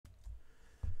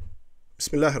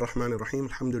بسم الله الرحمن الرحيم.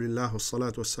 الحمد لله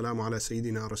والصلاة والسلام على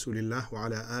سيدنا رسول الله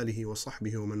وعلى آله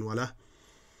وصحبه ومن والاه.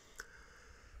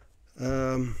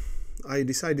 I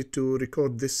decided to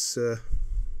record this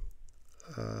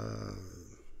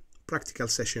practical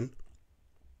session,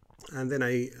 and then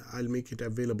I'll make it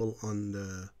available on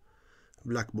the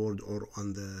Blackboard or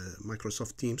on the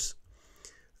Microsoft Teams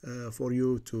for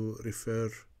you to refer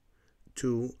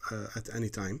to at any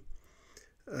time.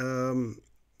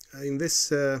 In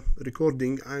this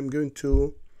recording, I'm going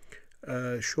to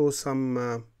show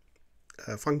some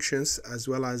functions as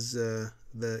well as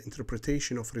the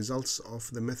interpretation of results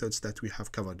of the methods that we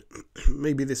have covered.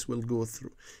 Maybe this will go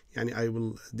through, I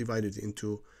will divide it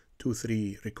into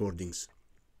 2-3 recordings.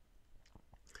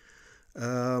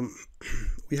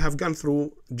 We have gone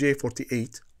through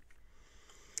J48,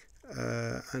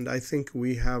 and I think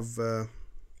we have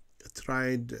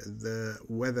tried the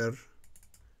weather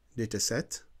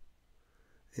dataset.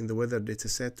 In the weather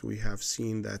dataset, we have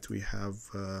seen that we have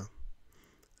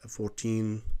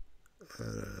 14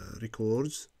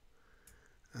 records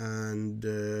and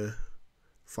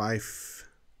 5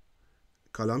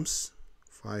 columns,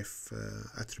 5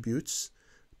 attributes.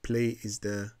 Play is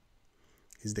the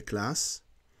class,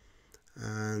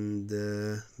 and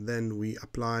then we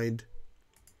applied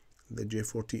the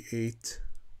J48.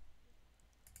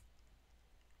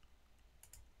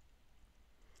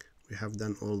 We have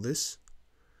done all this.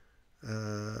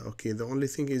 Okay, the only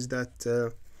thing is that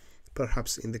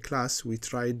perhaps in the class we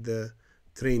tried the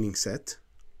training set,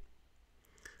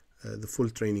 the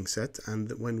full training set,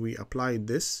 and when we applied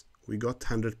this we got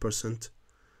 100%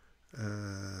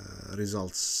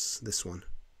 results. This one,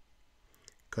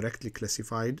 correctly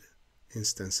classified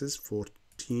instances,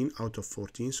 14 out of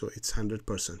 14, so it's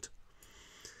 100%.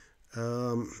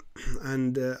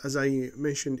 And as I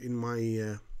mentioned in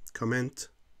my comment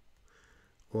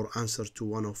or answer to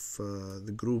one of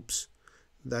the groups,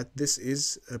 that this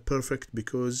is perfect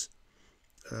because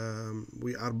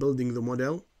we are building the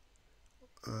model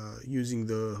using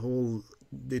the whole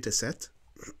data set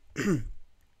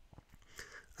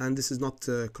and this is not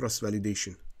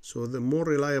cross-validation. So the more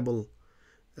reliable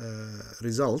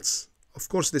results, of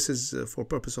course this is for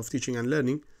purpose of teaching and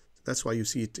learning, that's why you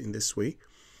see it in this way.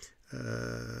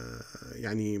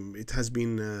 It has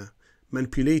been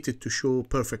manipulated to show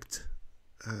perfect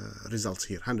results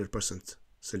here, 100%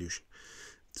 solution.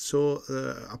 So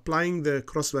applying the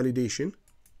cross-validation,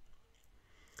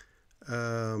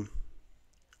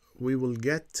 we will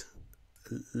get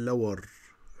lower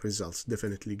results,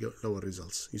 definitely lower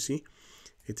results. You see,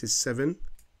 it is 7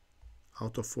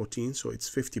 out of 14, so it's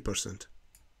 50%.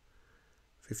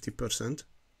 50%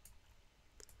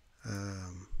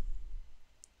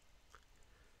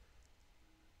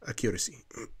 accuracy.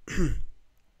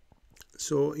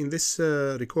 So in this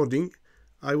recording,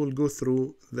 I will go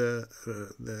through the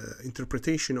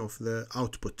interpretation of the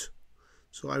output.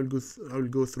 So I will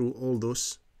go through all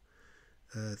those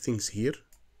things here,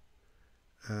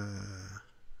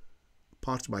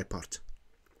 part by part.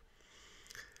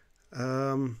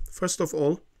 First of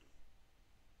all,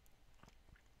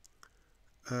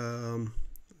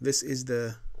 this is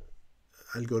the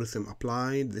algorithm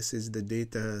applied. This is the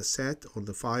data set or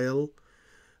the file.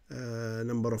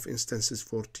 Number of instances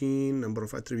 14, number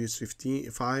of attributes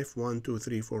 5, 1, 2,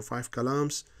 3, 4, 5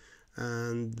 columns,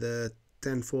 and the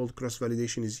 10-fold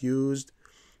cross-validation is used,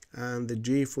 and the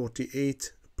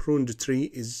J48 pruned tree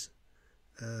is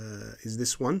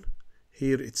this one.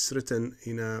 Here it's written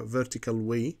in a vertical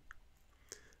way.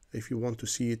 If you want to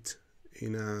see it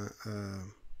in a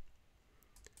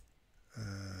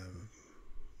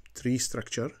tree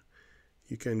structure,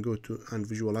 you can go to and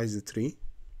visualize the tree.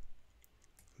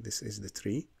 This is the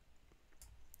tree.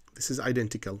 This is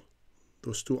identical.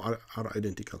 Those two are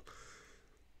identical.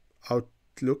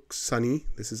 Outlook sunny.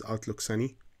 This is outlook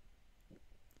sunny.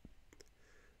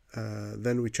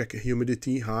 Then we check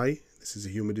humidity high. This is a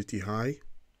humidity high.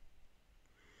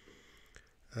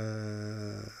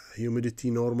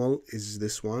 Humidity normal is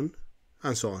this one,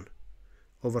 and so on.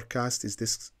 Overcast is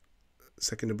this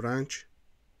second branch,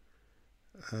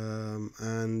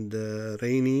 and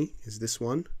rainy is this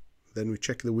one. Then we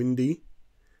check the windy,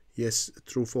 yes,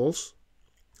 true, false.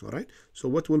 All right, so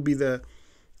what will be the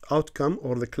outcome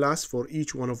or the class for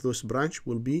each one of those branch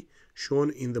will be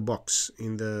shown in the box,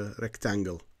 in the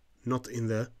rectangle, not in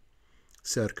the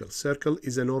circle. Circle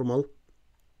is a normal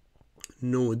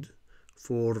node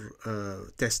for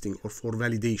testing or for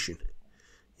validation,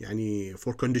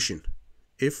 for condition.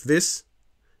 If this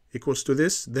equals to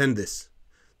this, then this.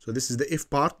 So this is the if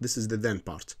part, this is the then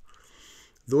part.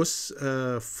 Those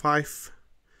 5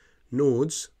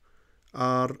 nodes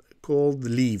are called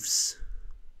leaves.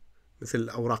 مثل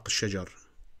أوراق الشجر،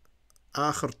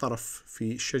 آخر طرف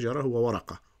في الشجرة هو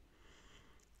ورقة.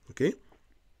 okay.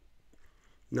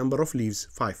 Number of leaves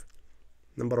 5.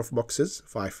 Number of boxes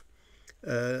 5.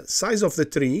 Size of the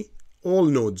tree, all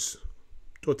nodes,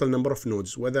 total number of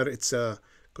nodes, whether it's a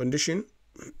condition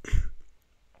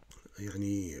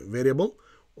يعني variable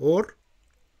or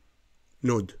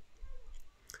node.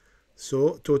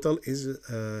 So total is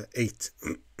 8.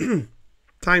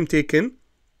 Time taken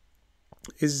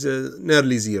is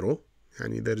nearly 0.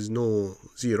 يعني there is no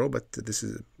 0, but this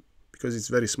is because it's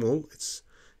very small, it's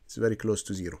very close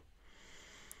to 0.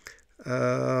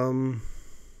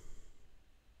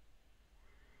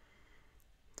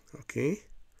 Okay,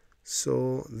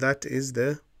 so that is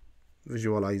the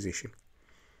visualization.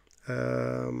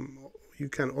 You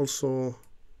can also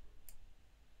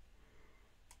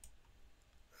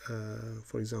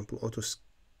for example auto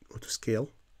scale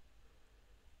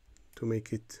to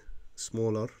make it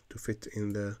smaller to fit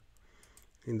in the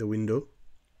window.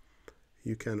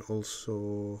 You can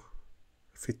also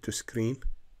fit to screen.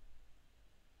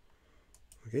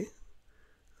 Okay,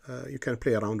 you can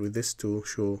play around with this to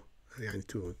show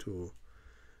to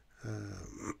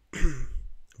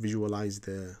visualize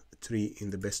the tree in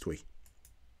the best way.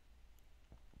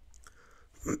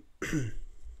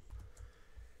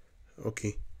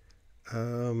 Okay,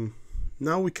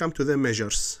 now we come to the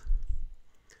measures.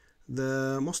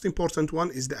 The most important one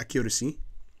is the accuracy.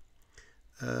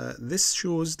 This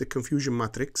shows the confusion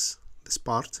matrix. This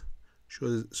part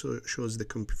shows the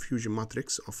confusion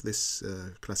matrix of this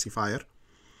classifier,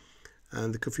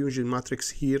 and the confusion matrix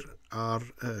here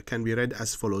can be read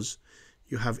as follows.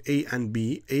 You have A and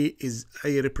B. A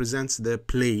represents the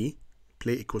play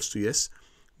equals to yes.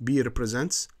 B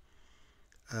represents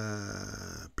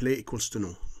play equals to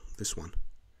no. This one,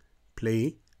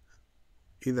 play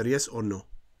either yes or no.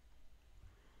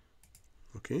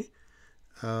 Okay,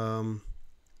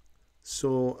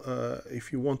 so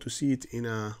if you want to see it in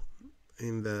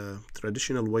the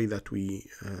traditional way that we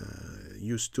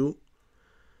used to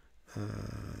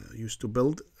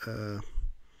build,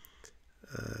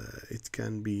 it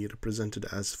can be represented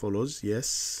as follows: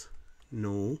 yes,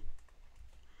 no,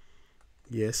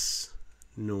 yes,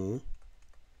 no.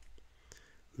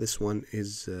 This one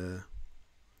is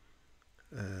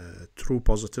true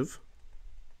positive,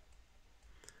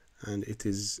 and it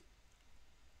is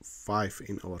 5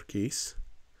 in our case.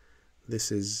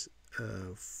 This is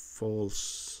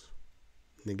false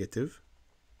negative,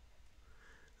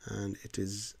 and it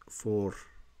is 4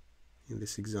 in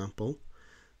this example.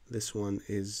 This one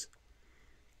is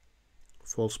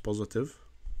false positive,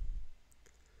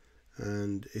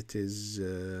 and it is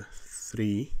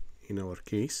 3 in our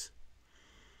case.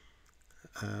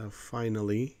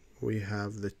 Finally, we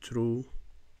have the true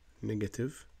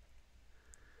negative,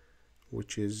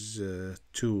 which is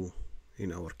 2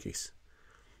 in our case.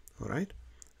 All right,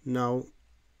 now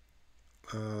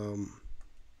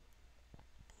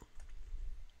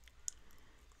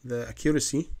the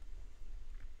accuracy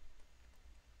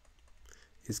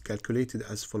is calculated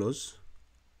as follows: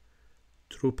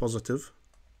 true positive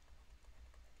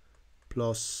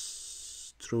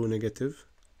plus true negative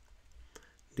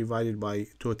divided by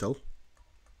total,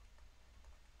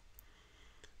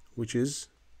 which is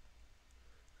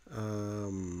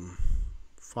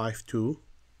 5 2,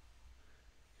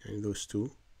 and those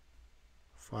two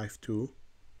 5 2,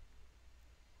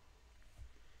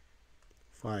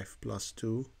 5 plus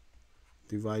 2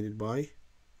 divided by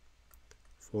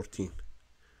 14,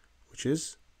 which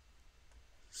is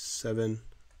 7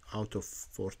 out of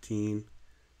 14,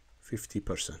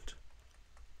 50%.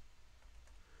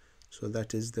 So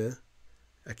that is the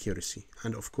accuracy.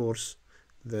 And of course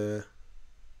the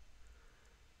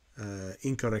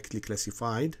incorrectly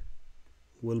classified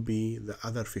will be the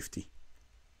other 50.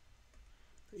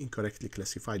 Incorrectly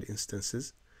classified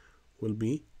instances will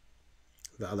be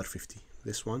the other 50.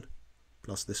 This one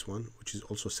plus this one, which is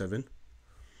also 7.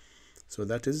 So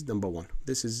that is number 1.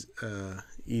 This is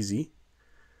easy,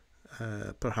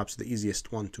 perhaps the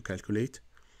easiest one to calculate,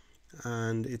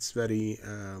 and it's very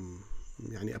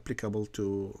applicable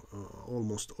to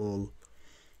almost all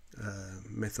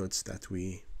methods that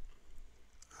we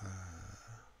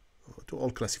to all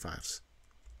classifiers.